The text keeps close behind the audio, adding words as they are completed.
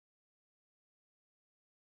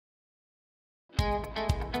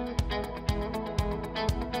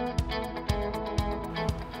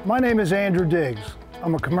My name is Andrew Diggs.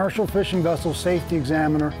 I'm a commercial fishing vessel safety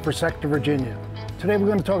examiner for Sector Virginia. Today we're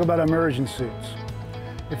going to talk about immersion suits.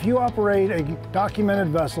 If you operate a documented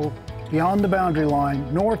vessel beyond the boundary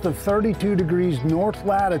line, north of 32 degrees north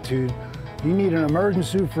latitude, you need an immersion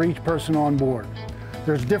suit for each person on board.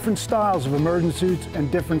 There's different styles of immersion suits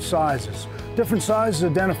and different sizes. Different sizes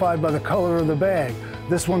identified by the color of the bag.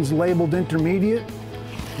 This one's labeled intermediate,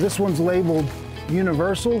 this one's labeled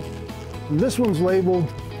universal, and this one's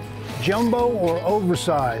labeled jumbo or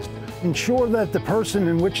oversized. Ensure that the person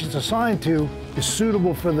in which it's assigned to is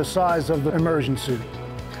suitable for the size of the immersion suit.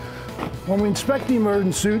 When we inspect the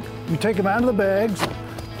immersion suit, we take them out of the bags.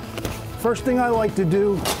 First thing I like to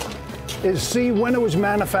do is see when it was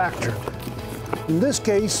manufactured. In this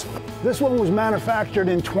case, this one was manufactured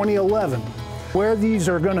in 2011. Where these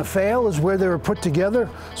are going to fail is where they were put together.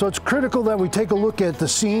 So it's critical that we take a look at the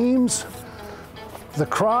seams, the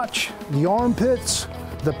crotch, the armpits,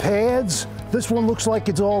 the pads. This one looks like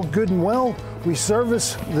it's all good and well. We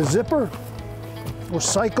service the zipper or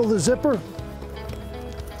cycle the zipper.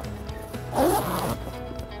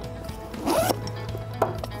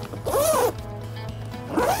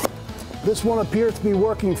 This one appears to be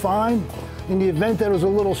working fine. In the event that it was a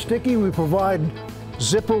little sticky, we provide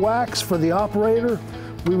zipper wax for the operator.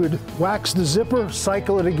 We would wax the zipper,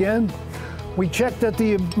 cycle it again. We check that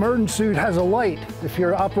the immersion suit has a light. If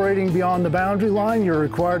you're operating beyond the boundary line, you're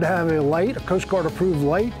required to have a light, a Coast Guard approved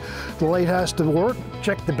light. The light has to work.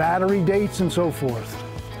 Check the battery dates and so forth.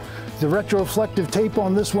 The retroreflective tape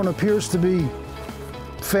on this one appears to be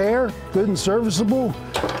fair, good and serviceable.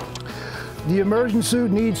 The immersion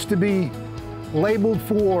suit needs to be labeled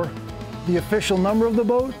for the official number of the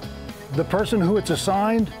boat, the person who it's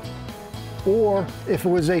assigned, or if it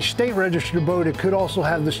was a state registered boat, it could also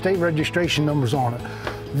have the state registration numbers on it.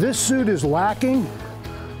 This suit is lacking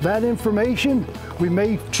that information. We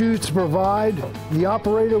may choose to provide the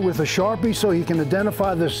operator with a Sharpie so he can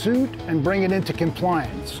identify the suit and bring it into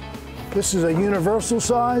compliance. This is a universal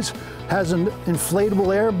size, has an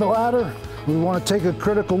inflatable air bladder. We want to take a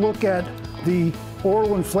critical look at the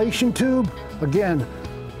oral inflation tube. Again,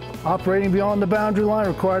 operating beyond the boundary line,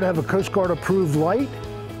 required to have a Coast Guard approved light.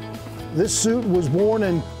 This suit was born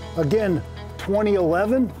in, again,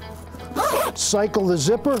 2011. Cycle the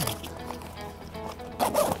zipper.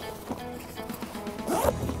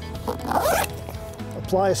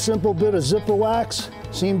 Apply a simple bit of zipper wax.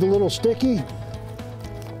 Seemed a little sticky.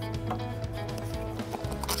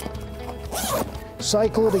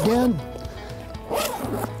 Cycle it again.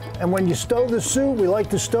 And when you stow the suit, we like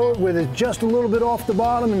to stow it with it just a little bit off the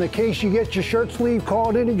bottom. In the case you get your shirt sleeve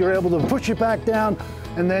caught in it, you're able to push it back down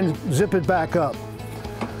and then zip it back up.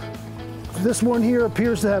 This one here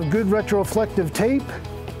appears to have good retroreflective tape.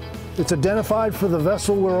 It's identified for the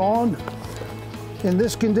vessel we're on. In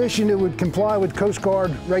this condition, it would comply with Coast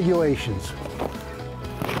Guard regulations.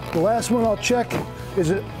 The last one I'll check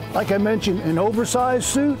is, like I mentioned, an oversized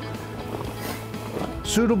suit,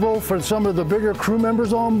 suitable for some of the bigger crew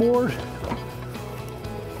members on board.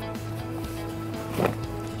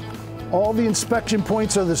 All the inspection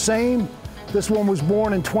points are the same. This one was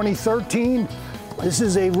born in 2013. This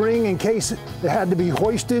is a ring in case it had to be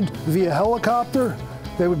hoisted via helicopter.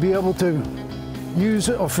 They would be able to use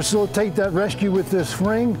or facilitate that rescue with this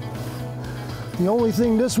ring. The only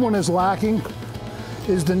thing this one is lacking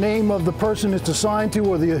is the name of the person it's assigned to,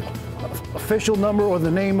 or the official number, or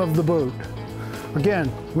the name of the boat.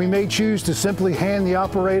 Again, we may choose to simply hand the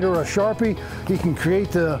operator a Sharpie. He can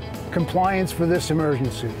create the compliance for this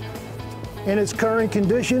immersion suit. In its current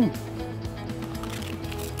condition,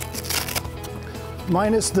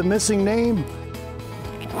 minus the missing name,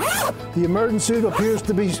 the immersion suit appears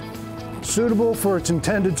to be suitable for its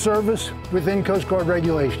intended service within Coast Guard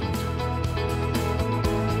regulations.